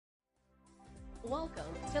Welcome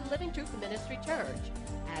to Living Truth Ministry Church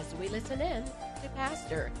as we listen in to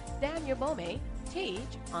Pastor Daniel Bomey teach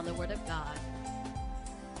on the Word of God.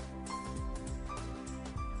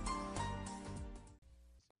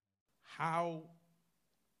 How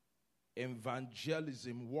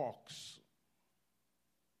evangelism works.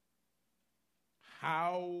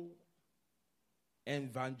 How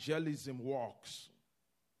evangelism works.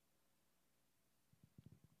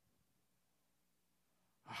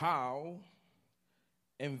 How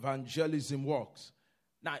evangelism works.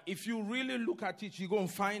 Now, if you really look at it, you're going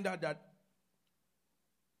to find out that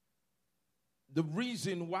the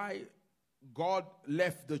reason why God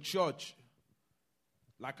left the church,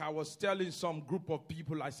 like I was telling some group of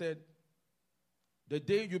people, I said, the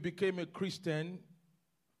day you became a Christian,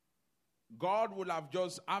 God would have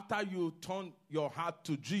just, after you turned your heart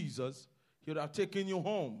to Jesus, He would have taken you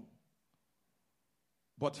home.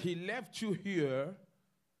 But He left you here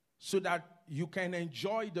so that you can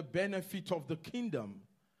enjoy the benefit of the kingdom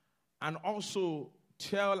and also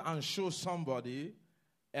tell and show somebody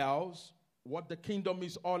else what the kingdom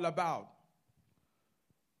is all about.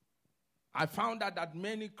 I found out that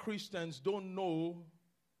many Christians don't know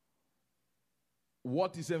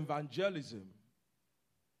what is evangelism.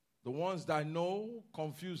 The ones that know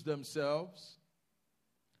confuse themselves.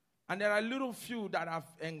 And there are little few that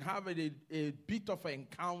have a bit of an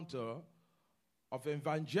encounter of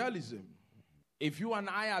evangelism. If you and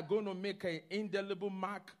I are going to make an indelible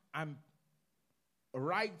mark and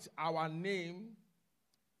write our name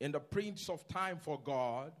in the prints of time for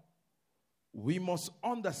God, we must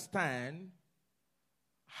understand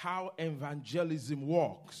how evangelism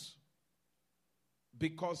works.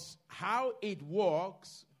 Because how it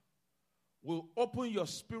works will open your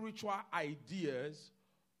spiritual ideas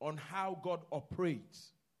on how God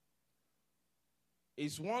operates.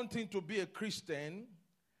 It's one thing to be a Christian,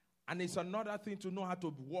 and it's another thing to know how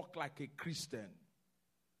to walk like a Christian.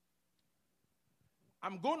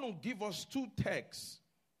 I'm going to give us two texts.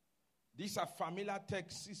 These are familiar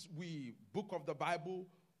texts. Book of the Bible,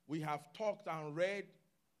 we have talked and read.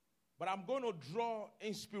 But I'm going to draw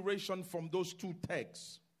inspiration from those two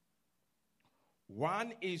texts.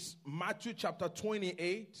 One is Matthew chapter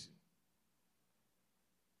 28.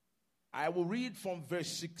 I will read from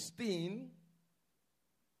verse 16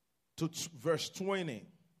 to verse 20.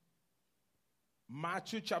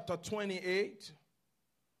 Matthew chapter 28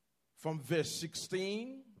 from verse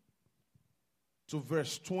 16 to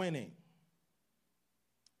verse 20.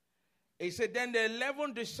 It said, then the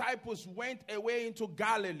 11 disciples went away into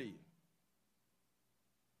Galilee,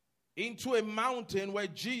 into a mountain where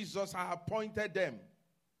Jesus had appointed them.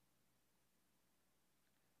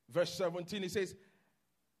 Verse 17, it says,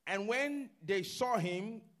 and when they saw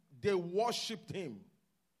him, they worshipped him.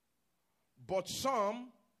 But some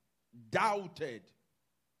doubted.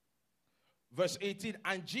 Verse 18,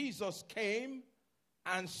 and Jesus came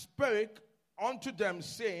and spake unto them,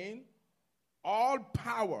 saying, all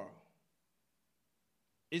power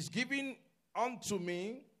is given unto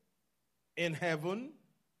me in heaven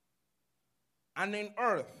and in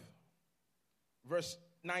earth. Verse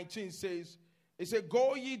 19 says, it said,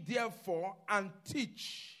 go ye therefore and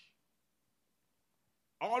teach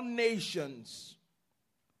all nations,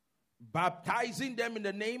 baptizing them in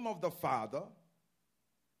the name of the Father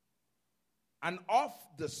and of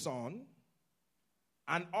the Son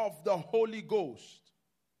and of the Holy Ghost.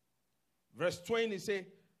 Verse 20 says,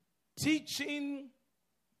 teaching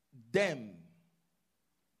them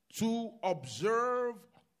to observe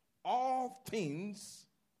all things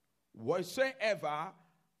whatsoever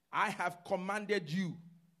I have commanded you.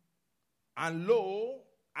 And lo,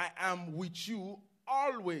 I am with you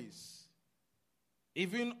always,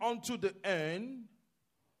 even unto the end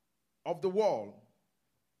of the world.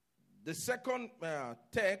 The second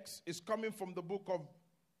text is coming from the book of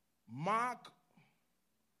Mark,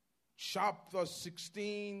 chapter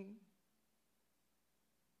 16.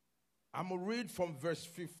 I'm going to read from verse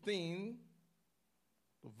 15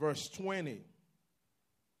 to verse 20.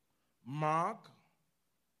 Mark,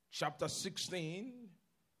 chapter 16,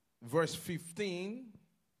 verse 15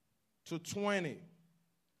 to 20.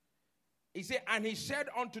 He said, and he said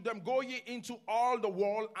unto them, go ye into all the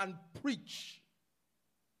world and preach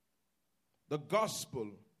the gospel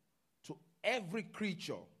to every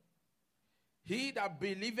creature. He that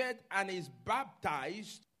believeth and is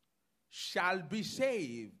baptized shall be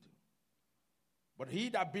saved, but he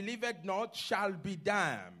that believeth not shall be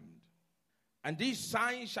damned. And these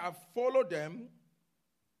signs shall follow them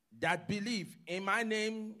that believe. In my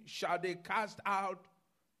name shall they cast out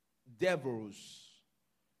devils.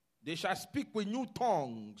 They shall speak with new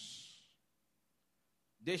tongues.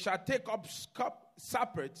 They shall take up cup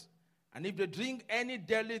separate, and if they drink any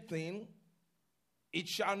deadly thing, it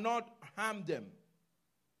shall not harm them.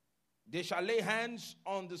 They shall lay hands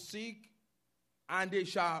on the sick, and they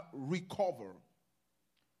shall recover.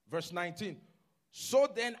 Verse 19. So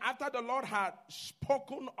then, after the Lord had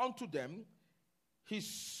spoken unto them, he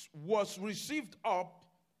was received up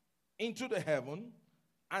into the heaven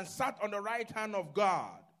and sat on the right hand of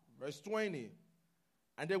God. Verse 20.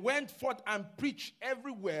 And they went forth and preached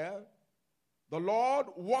everywhere, the Lord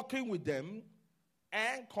walking with them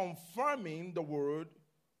and confirming the word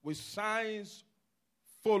with signs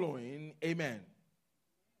following. Amen.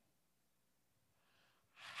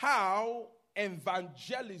 How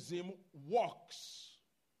evangelism works.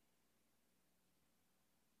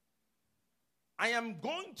 I am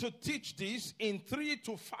going to teach this in 3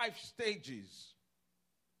 to 5 stages.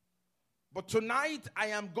 But tonight I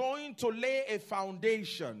am going to lay a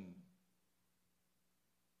foundation.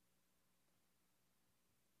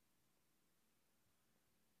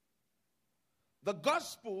 The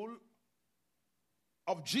gospel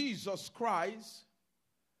of Jesus Christ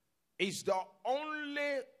is the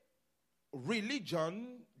only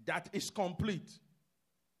religion that is complete.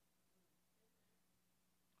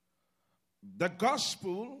 The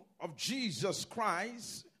gospel of Jesus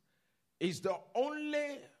Christ is the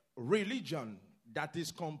only religion that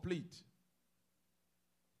is complete.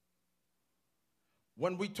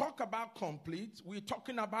 When we talk about complete, we're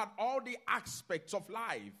talking about all the aspects of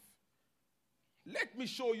life. Let me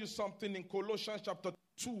show you something in Colossians chapter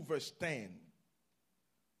 2 verse 10.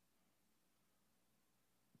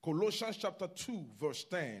 Colossians chapter 2 verse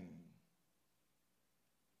 10.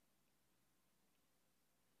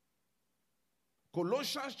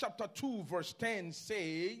 Colossians chapter 2 verse 10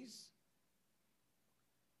 says,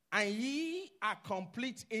 and ye are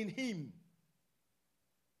complete in him,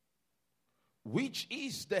 which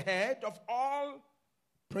is the head of all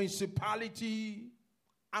principality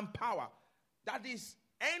and power. That is,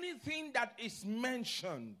 anything that is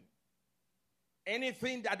mentioned,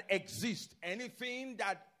 anything that exists, anything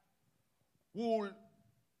that will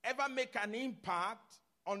ever make an impact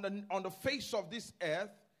on the face of this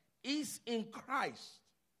earth is in Christ.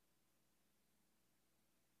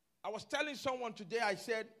 I was telling someone today, I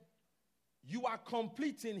said, you are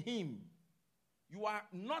complete in him. You are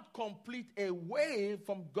not complete away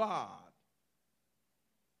from God.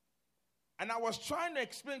 And I was trying to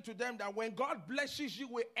explain to them that when God blesses you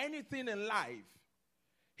with anything in life,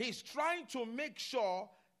 he's trying to make sure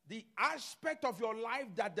the aspect of your life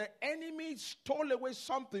that the enemy stole away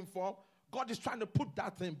something from, God is trying to put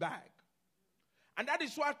that thing back. And that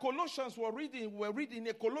is why Colossians we're reading.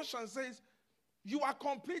 Colossians says, you are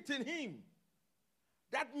complete in him.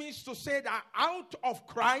 That means to say that out of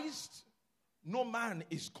Christ, no man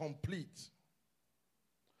is complete.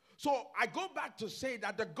 So I go back to say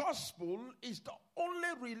that the gospel is the only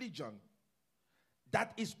religion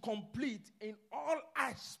that is complete in all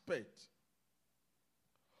aspects.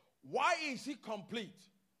 Why is he complete?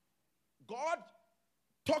 God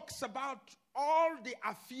talks about all the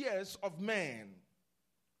affairs of man.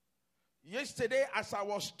 Yesterday, as I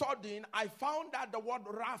was studying, I found out the word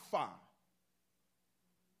Rapha,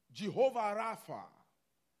 Jehovah Rapha.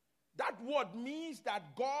 That word means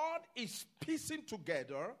that God is piecing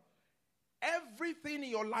together everything in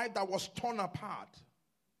your life that was torn apart.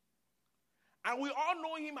 And we all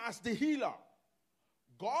know him as the healer.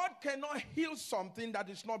 God cannot heal something that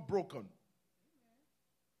is not broken.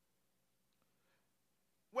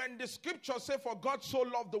 When the scripture says, for God so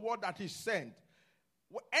loved the world that he sent,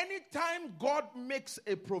 anytime God makes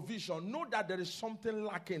a provision, know that there is something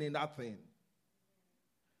lacking in that thing.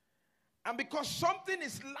 And because something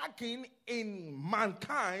is lacking in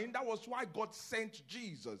mankind, that was why God sent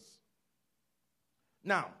Jesus.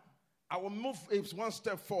 Now, I will move one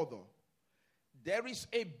step further. There is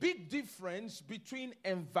a big difference between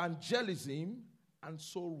evangelism and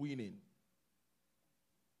soul winning.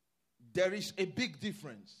 There is a big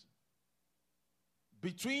difference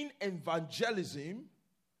between evangelism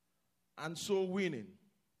and soul winning.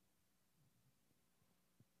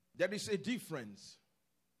 There is a difference.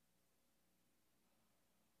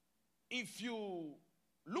 If you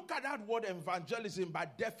look at that word evangelism by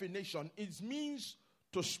definition, it means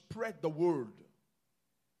to spread the word.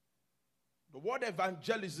 The word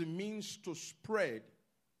evangelism means to spread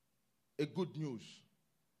a good news.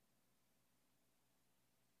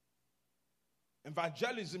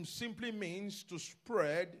 Evangelism simply means to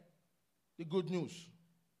spread the good news.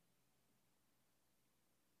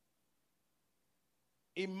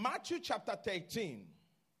 In Matthew chapter 13,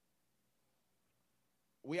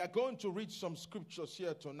 we are going to read some scriptures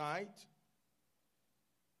here tonight.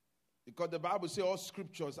 Because the Bible says all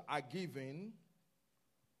scriptures are given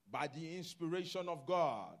by the inspiration of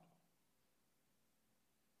God.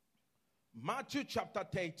 Matthew chapter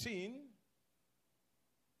 13,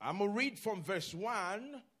 I'm going to read from verse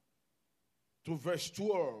 1 to verse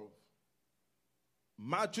 12.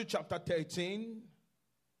 Matthew chapter 13,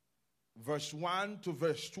 verse 1 to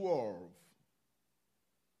verse 12.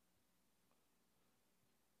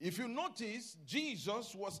 If you notice,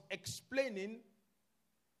 Jesus was explaining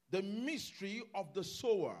the mystery of the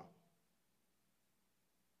sower.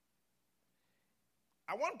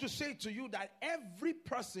 I want to say to you that every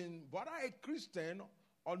person, whether a Christian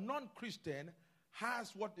or non-Christian,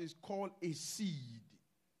 has what is called a seed.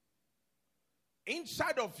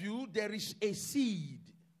 Inside of you, there is a seed.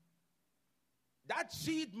 That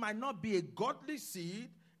seed might not be a godly seed.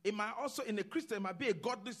 It might also, in a Christian, it might be a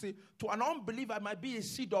godly seed. To an unbeliever, it might be a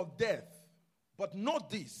seed of death. But note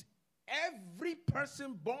this. Every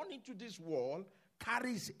person born into this world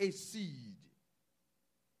carries a seed.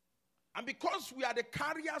 And because we are the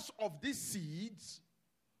carriers of these seeds,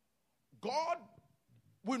 God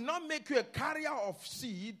will not make you a carrier of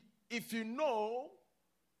seed if you know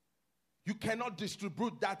you cannot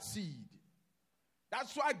distribute that seed.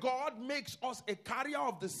 That's why God makes us a carrier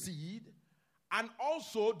of the seed and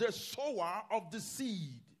also the sower of the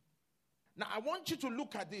seed. Now, I want you to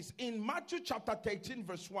look at this. In Matthew chapter 13,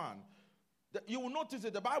 verse 1, you will notice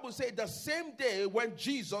that the Bible says the same day when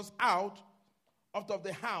Jesus out of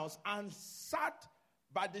the house and sat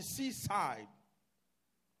by the seaside,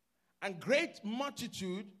 and great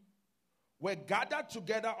multitude were gathered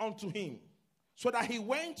together unto him, so that he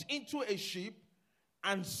went into a ship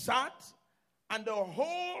and sat, and the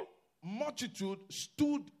whole multitude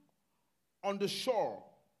stood on the shore.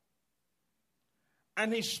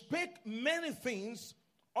 And he spake many things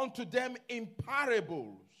unto them in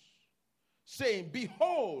parables, saying,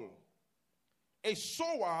 Behold, a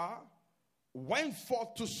sower went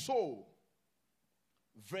forth to sow.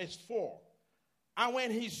 Verse 4. And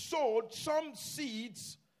when he sowed, some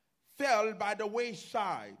seeds fell by the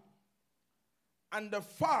wayside, and the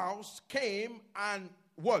fowls came and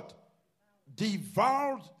what?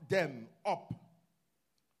 Devoured them up.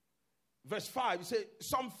 Verse 5, he said,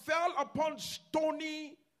 some fell upon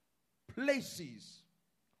stony places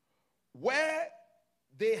where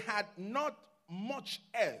they had not much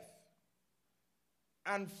earth,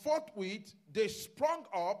 and forthwith they sprung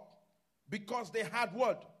up because they had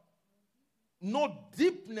what? No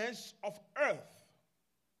deepness of earth.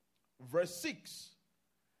 Verse 6,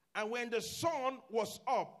 and when the sun was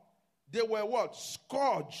up, they were what?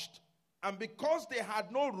 Scorched. And because they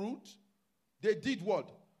had no root, they did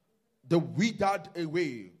what? They withered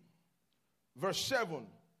away. Verse 7,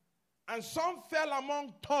 and some fell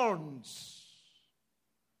among thorns,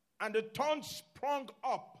 and the thorns sprung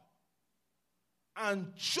up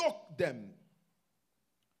and choked them.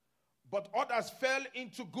 But others fell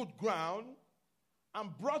into good ground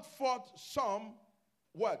and brought forth some,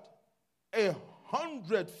 what?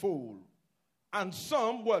 100-fold. And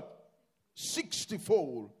some, what?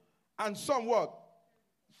 60-fold. And some, what?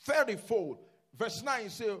 30-fold. Verse 9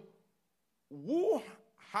 says, who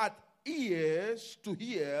had ears to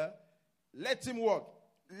hear, let him what?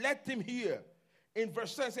 Let him hear. In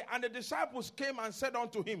verse 10 says, and the disciples came and said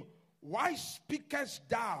unto him, why speakest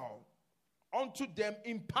thou unto them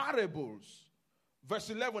in parables? Verse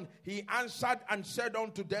 11, he answered and said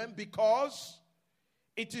unto them, because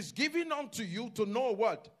it is given unto you to know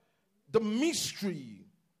what? The mystery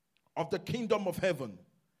of the kingdom of heaven.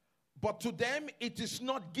 But to them it is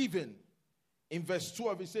not given. In verse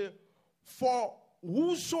 12 he says, for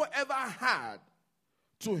whosoever had,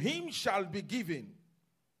 to him shall be given,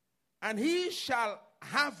 and he shall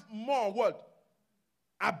have more what?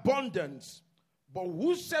 Abundance. But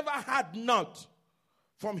whosoever had not,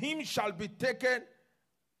 from him shall be taken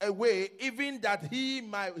away, even that he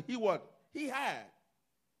what? He had.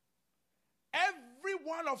 Every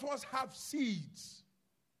one of us have seeds.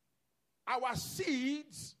 Our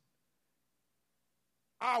seeds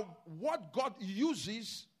are what God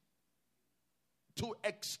uses to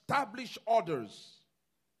establish others.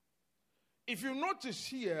 If you notice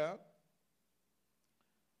here,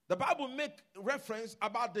 the Bible makes reference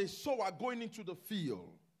about the sower going into the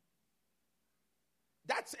field.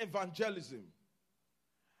 That's evangelism.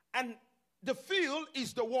 And the field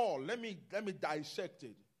is the wall. Let me dissect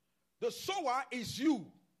it. The sower is you.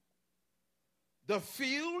 The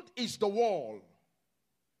field is the wall.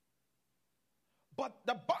 But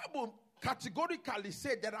the Bible categorically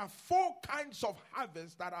said there are 4 kinds of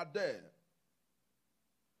harvests that are there.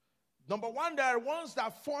 Number 1, there are ones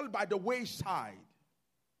that fall by the wayside.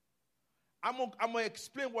 I'm going to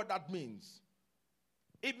explain what that means.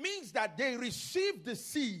 It means that they received the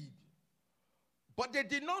seed, but they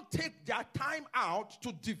did not take their time out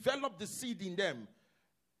to develop the seed in them.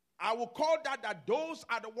 I will call that those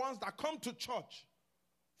are the ones that come to church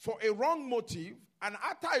for a wrong motive, and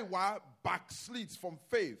after a while, backslid from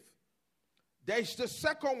faith. There is the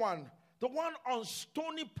second one, the one on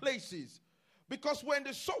stony places. Because when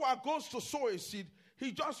the sower goes to sow a seed,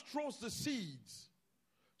 he just throws the seeds.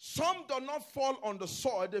 Some do not fall on the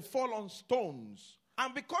soil, they fall on stones.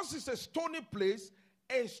 And because it's a stony place,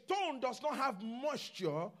 a stone does not have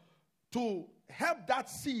moisture to help that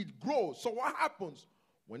seed grow. So what happens?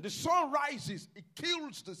 When the sun rises, it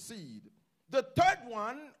kills the seed. The third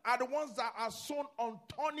one are the ones that are sown on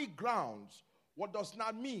thorny grounds. What does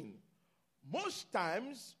that mean? Most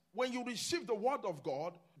times, when you receive the word of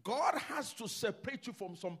God, God has to separate you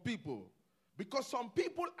from some people. Because some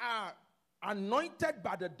people are anointed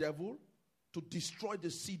by the devil to destroy the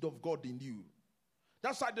seed of God in you.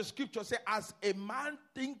 That's why the scripture says, as a man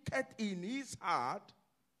thinketh in his heart,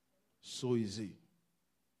 so is he.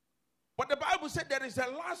 But the Bible said there is a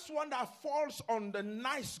last one that falls on the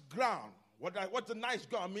nice ground. What's the nice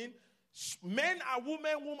ground mean? Men and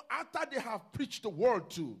women whom after they have preached the word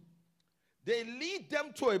to, they lead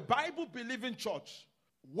them to a Bible-believing church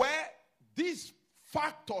where these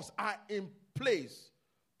factors are in place.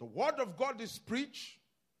 The word of God is preached.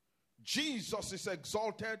 Jesus is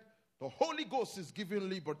exalted. The Holy Ghost is given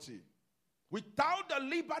liberty. Without the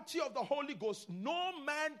liberty of the Holy Ghost, no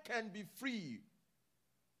man can be free.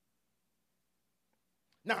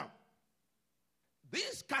 Now,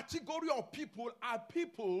 this category of people are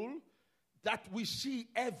people that we see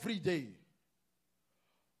every day.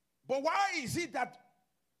 But why is it that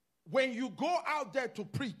when you go out there to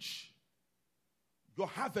preach, your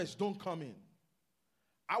harvest don't come in?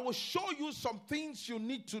 I will show you some things you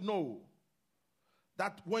need to know,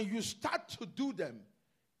 that when you start to do them,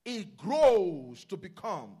 it grows to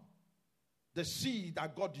become the seed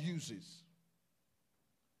that God uses.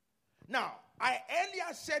 Now, I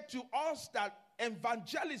earlier said to us that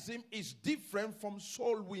evangelism is different from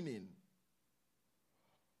soul winning.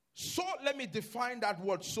 So let me define that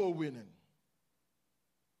word, soul winning.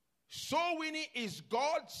 Soul winning is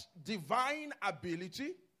God's divine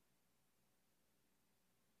ability.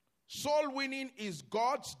 Soul winning is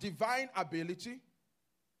God's divine ability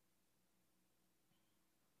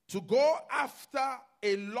to go after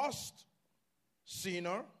a lost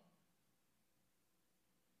sinner.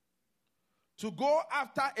 To go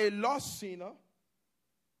after a lost sinner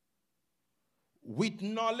with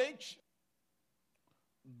knowledge,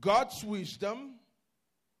 God's wisdom,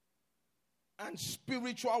 and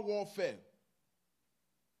spiritual warfare.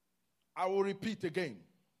 I will repeat again.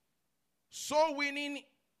 Soul winning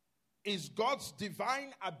is God's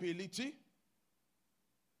divine ability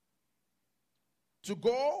to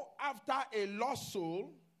go after a lost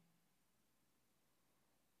soul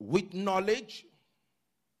with knowledge,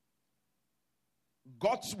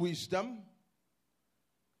 God's wisdom,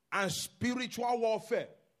 and spiritual warfare.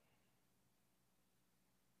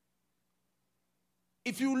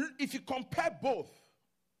 If you compare both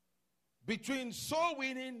between soul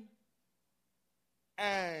winning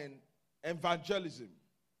and evangelism,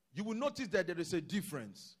 you will notice that there is a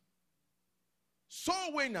difference.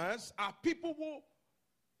 Soul winners are people who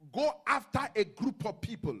go after a group of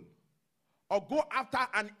people or go after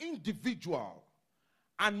an individual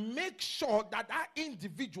and make sure that that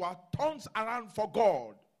individual turns around for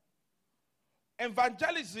God.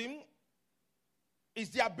 Evangelism is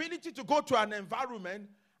the ability to go to an environment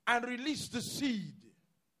and release the seed.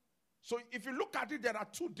 So if you look at it, there are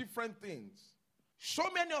two different things. So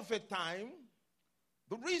many of the time,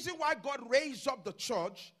 the reason why God raised up the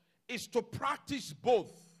church is to practice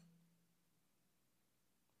both.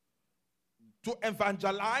 To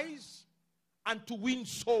evangelize and to win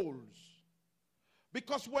souls.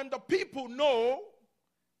 Because when the people know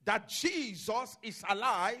that Jesus is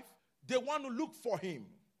alive, they want to look for him.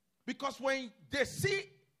 Because when they see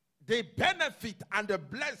the benefit and the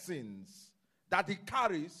blessings that he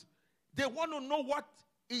carries, they want to know what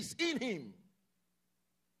is in him.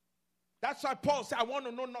 That's why Paul said, I want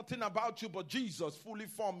to know nothing about you but Jesus fully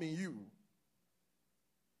formed in you.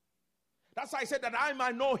 That's why I said that I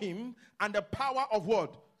might know him and the power of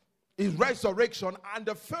what? His resurrection and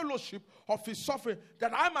the fellowship of his suffering,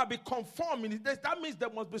 that I might be conformed in it. That means there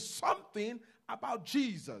must be something about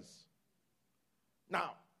Jesus.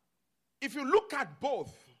 Now, if you look at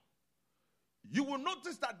both, you will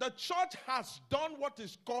notice that the church has done what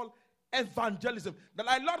is called evangelism. There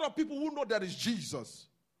are a lot of people who know there is Jesus.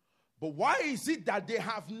 But why is it that they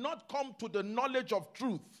have not come to the knowledge of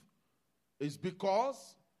truth? is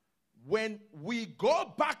because when we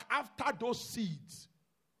go back after those seeds,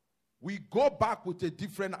 we go back with a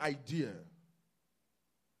different idea.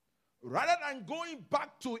 Rather than going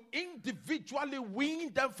back to individually winning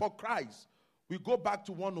them for Christ, we go back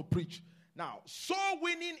to one who preach. Now, soul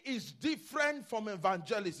winning is different from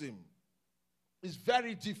evangelism. It's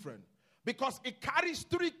very different because it carries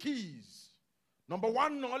 3 keys. Number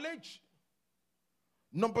 1, knowledge.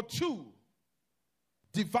 Number 2,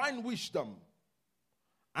 divine wisdom.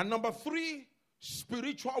 And number 3,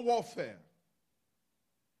 spiritual warfare.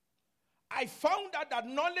 I found out that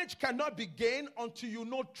knowledge cannot be gained until you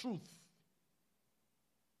know truth.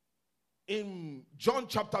 In John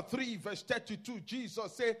chapter 3, verse 32,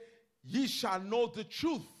 Jesus said, ye shall know the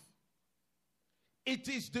truth. It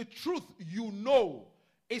is the truth you know.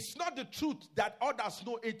 It's not the truth that others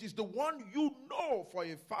know. It is the one you know for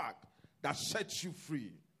a fact that sets you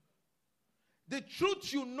free. The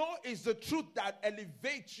truth you know is the truth that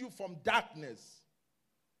elevates you from darkness.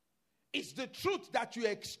 It's the truth that you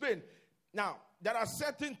explain. Now, there are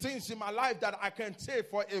certain things in my life that I can say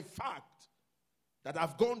for a fact that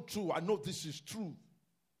I've gone through. I know this is true.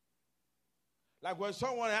 Like when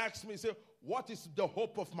someone asks me, say, what is the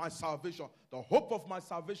hope of my salvation? The hope of my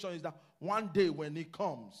salvation is that one day when he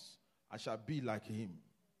comes, I shall be like him.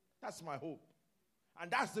 That's my hope. And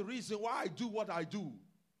that's the reason why I do what I do.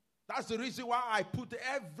 That's the reason why I put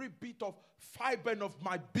every bit of fiber of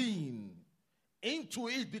my being into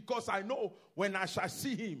it, because I know when I shall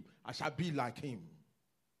see him, I shall be like him.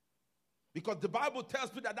 Because the Bible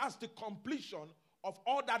tells me that that's the completion of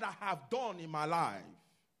all that I have done in my life.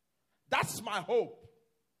 That's my hope.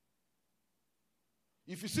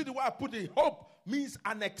 If you see the way I put it, hope means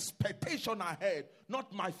an expectation ahead,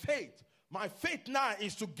 not my faith. My faith now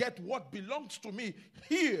is to get what belongs to me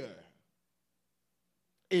here.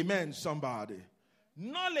 Amen, somebody.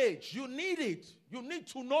 Knowledge, you need it. You need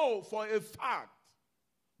to know for a fact.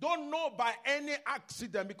 Don't know by any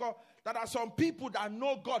accident, because there are some people that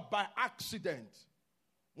know God by accident.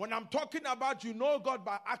 When I'm talking about you know God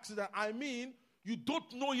by accident, I mean you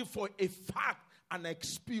don't know it for a fact and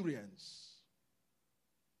experience.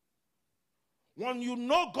 When you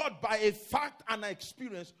know God by a fact and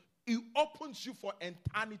experience, it opens you for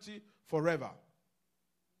eternity forever.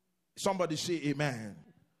 Somebody say amen.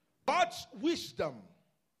 God's wisdom.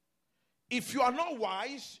 If you are not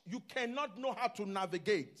wise, you cannot know how to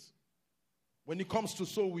navigate when it comes to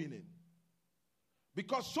soul winning.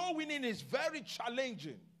 Because soul winning is very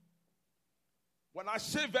challenging. When I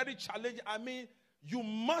say very challenging, I mean you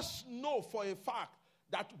must know for a fact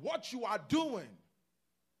that what you are doing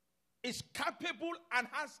is capable and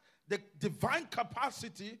has the divine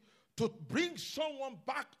capacity to bring someone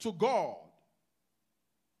back to God.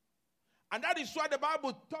 And that is why the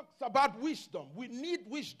Bible talks about wisdom. We need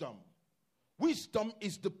wisdom. Wisdom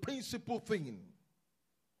is the principal thing.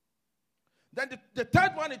 Then the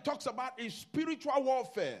third one it talks about is spiritual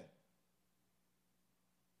warfare.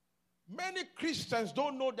 Many Christians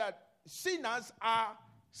don't know that sinners are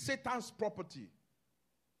Satan's property.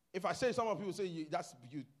 If I say, some of people say, you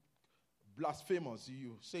blasphemous,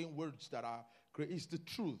 you saying words that are crazy. It's the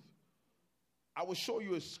truth. I will show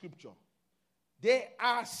you a scripture. They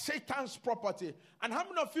are Satan's property. And how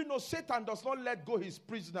many of you know Satan does not let go his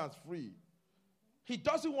prisoners free? He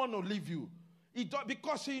doesn't want to leave you.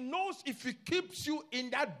 Because he knows if he keeps you in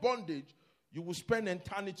that bondage, you will spend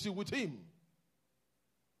eternity with him.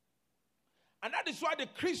 And that is why the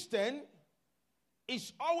Christian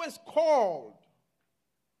is always called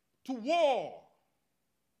to war.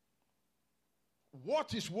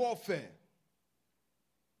 What is warfare?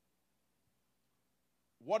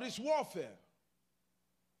 What is warfare?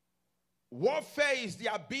 Warfare is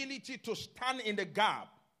the ability to stand in the gap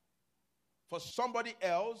for somebody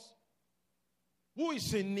else who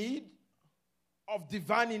is in need of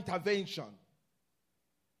divine intervention.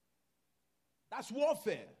 That's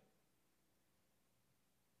warfare.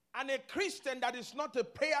 And a Christian that is not a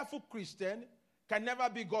prayerful Christian can never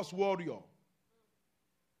be God's warrior.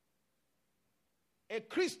 A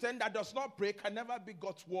Christian that does not pray can never be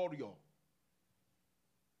God's warrior.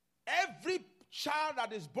 Every child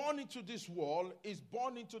that is born into this world is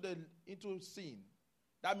born into sin.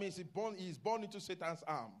 That means he is born into Satan's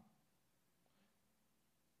arm.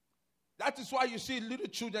 That is why you see little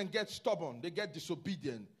children get stubborn. They get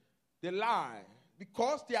disobedient. They lie.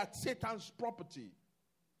 Because they are Satan's property.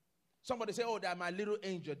 Somebody say, oh, they are my little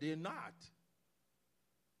angel. They are not.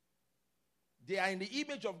 They are in the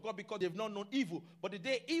image of God because they've not known evil. But the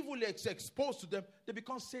day evil is exposed to them, they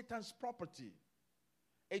become Satan's property.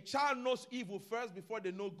 A child knows evil first before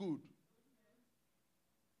they know good.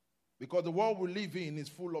 Because the world we live in is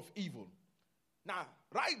full of evil. Now,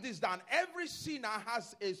 write this down. Every sinner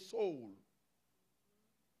has a soul.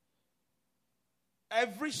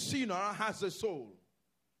 Every sinner has a soul.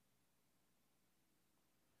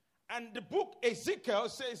 And the book Ezekiel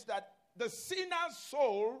says that the sinner's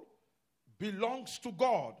soul belongs to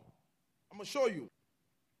God. I'm going to show you.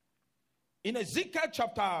 In Ezekiel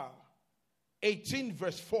chapter 18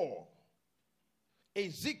 verse 4.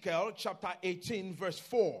 Ezekiel chapter 18 verse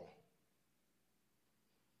 4.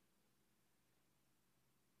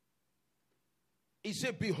 He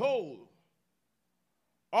said, behold,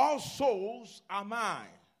 all souls are mine.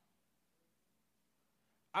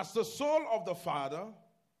 As the soul of the Father,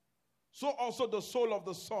 so also the soul of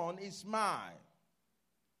the Son is mine.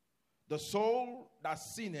 The soul that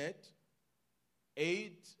sinneth,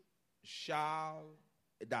 it shall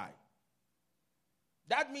die.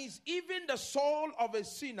 That means even the soul of a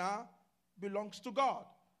sinner belongs to God.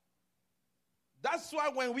 That's why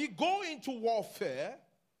when we go into warfare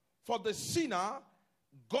for the sinner,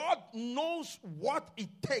 God knows what it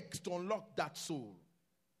takes to unlock that soul.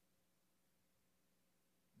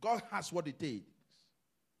 God has what it takes.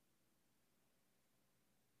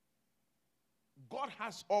 God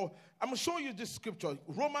has all. I'm going to show you this scripture.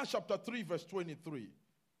 Romans chapter 3 verse 23.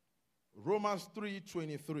 Romans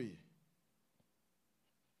 3:23.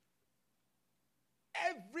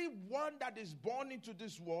 Everyone that is born into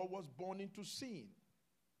this world was born into sin.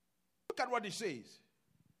 Look at what it says.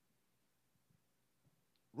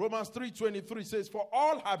 Romans 3:23 says, for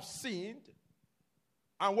all have sinned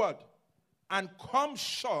and what? And come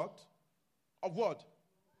short of what?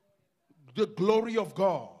 The glory of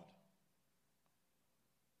God.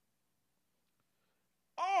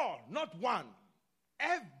 All, not one.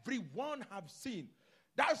 Everyone have sinned.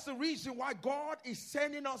 That's the reason why God is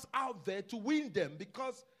sending us out there to win them,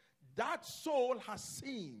 because that soul has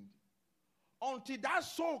sinned. Until that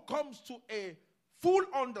soul comes to a full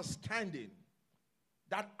understanding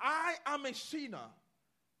that I am a sinner,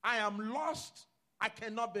 I am lost, I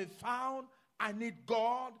cannot be found, I need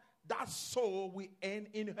God, that soul will end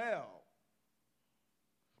in hell.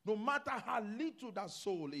 No matter how little that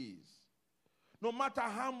soul is, no matter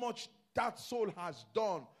how much that soul has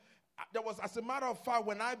done. There was, as a matter of fact,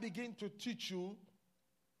 when I begin to teach you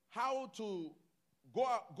how to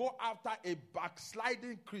go after a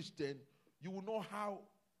backsliding Christian, you will know how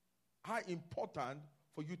important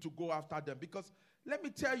for you to go after them. Because let me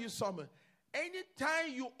tell you something.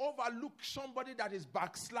 Anytime you overlook somebody that is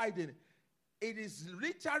backsliding, it is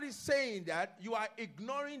literally saying that you are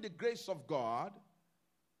ignoring the grace of God.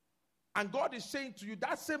 And God is saying to you,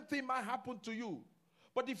 that same thing might happen to you.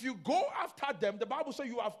 But if you go after them, the Bible says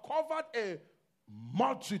you have covered a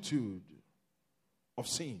multitude of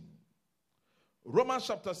sin. Romans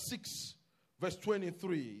chapter 6, verse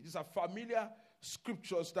 23. These are familiar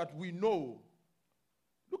scriptures that we know.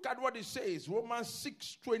 Look at what it says. Romans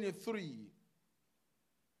 6:23.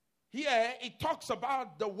 Here it talks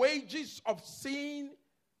about the wages of sin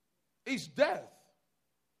is death.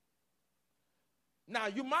 Now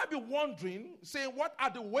you might be wondering, saying, what are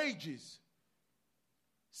the wages?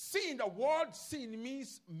 Sin, the word sin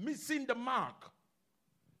means missing the mark.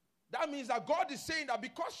 That means that God is saying that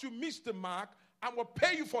because you missed the mark, I will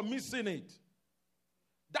pay you for missing it.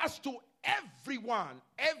 That's to everyone,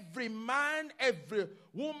 every man, every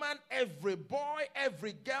woman, every boy,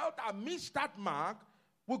 every girl that missed that mark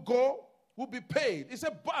will be paid. He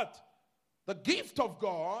said, but the gift of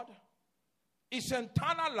God is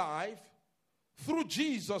eternal life through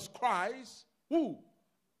Jesus Christ, who?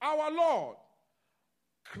 Our Lord.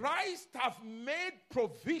 Christ hath made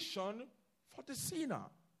provision for the sinner.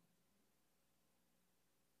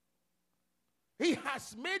 He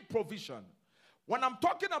has made provision. When I'm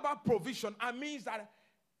talking about provision, I mean that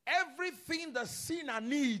everything the sinner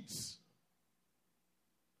needs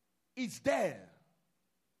is there.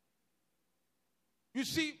 You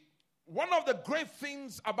see, one of the great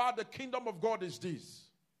things about the kingdom of God is this.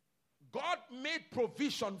 God made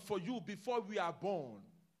provision for you before we are born.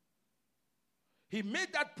 He made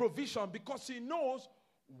that provision because he knows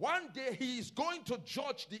one day he is going to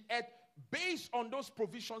judge the earth based on those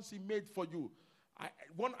provisions he made for you.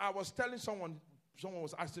 When I was telling someone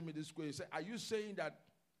was asking me this question, he said, are you saying that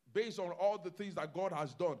based on all the things that God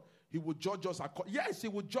has done, he will judge us? Yes, he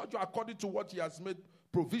will judge you according to what he has made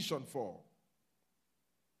provision for.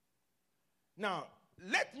 Now,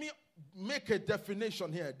 let me make a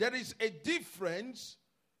definition here. There is a difference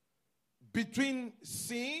between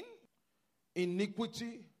sin,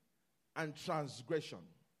 iniquity, and transgression.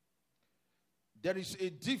 There is a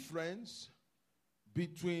difference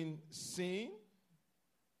between sin,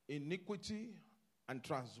 iniquity, and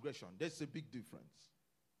transgression. There's a big difference.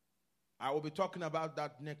 I will be talking about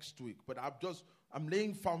that next week. But I'm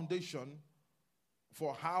laying foundation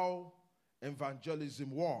for how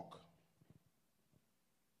evangelism works.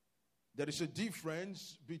 There is a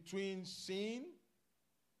difference between sin,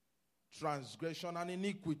 transgression, and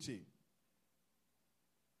iniquity.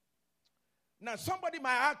 Now, somebody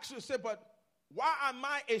might ask you, say, but why am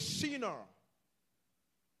I a sinner?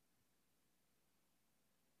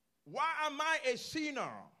 Why am I a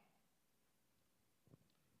sinner?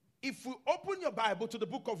 If we open your Bible to the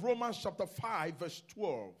book of Romans chapter 5, verse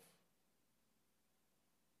 12,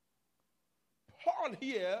 Paul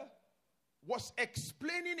here was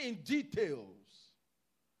explaining in details,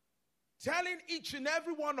 telling each and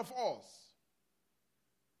every one of us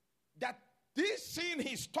that this sin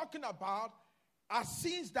he's talking about are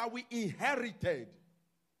sins that we inherited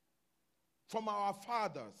from our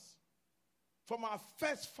fathers, from our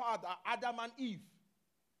first father, Adam and Eve.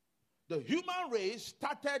 The human race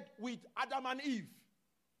started with Adam and Eve.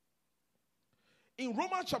 In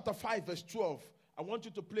Romans chapter 5, verse 12, I want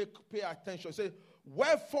you to pay attention. Say,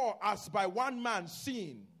 wherefore, as by one man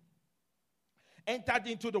sin entered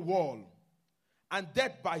into the world, and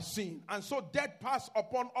death by sin, and so death passed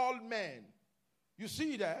upon all men. You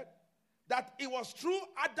see that? That it was through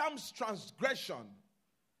Adam's transgression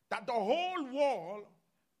that the whole world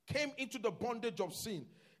came into the bondage of sin.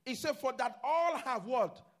 He said, for that all have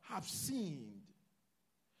what? Have sinned.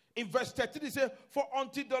 In verse 13, he said, for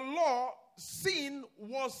until the law, sin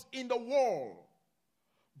was in the world.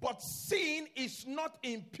 But sin is not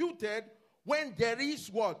imputed when there is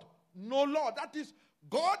what? No law. That is,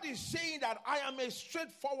 God is saying that I am a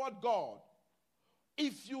straightforward God.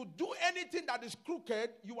 If you do anything that is crooked,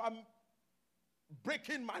 you are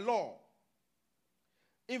breaking my law.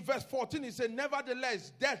 In verse 14, he said,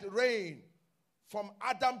 nevertheless, death reigned from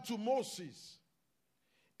Adam to Moses,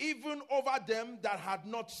 even over them that had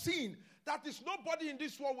not sinned. That is, nobody in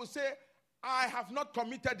this world will say, I have not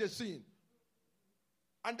committed a sin.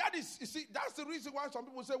 And that is, you see, that's the reason why some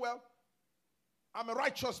people say, well, I'm a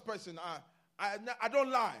righteous person. I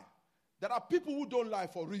don't lie. There are people who don't lie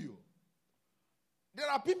for real. There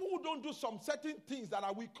are people who don't do some certain things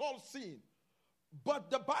that we call sin.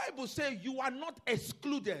 But the Bible says you are not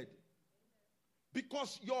excluded.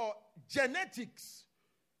 Because your genetics,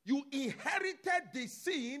 you inherited the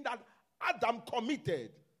sin that Adam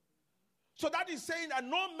committed. So that is saying that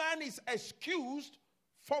no man is excused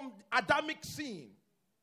from Adamic sin.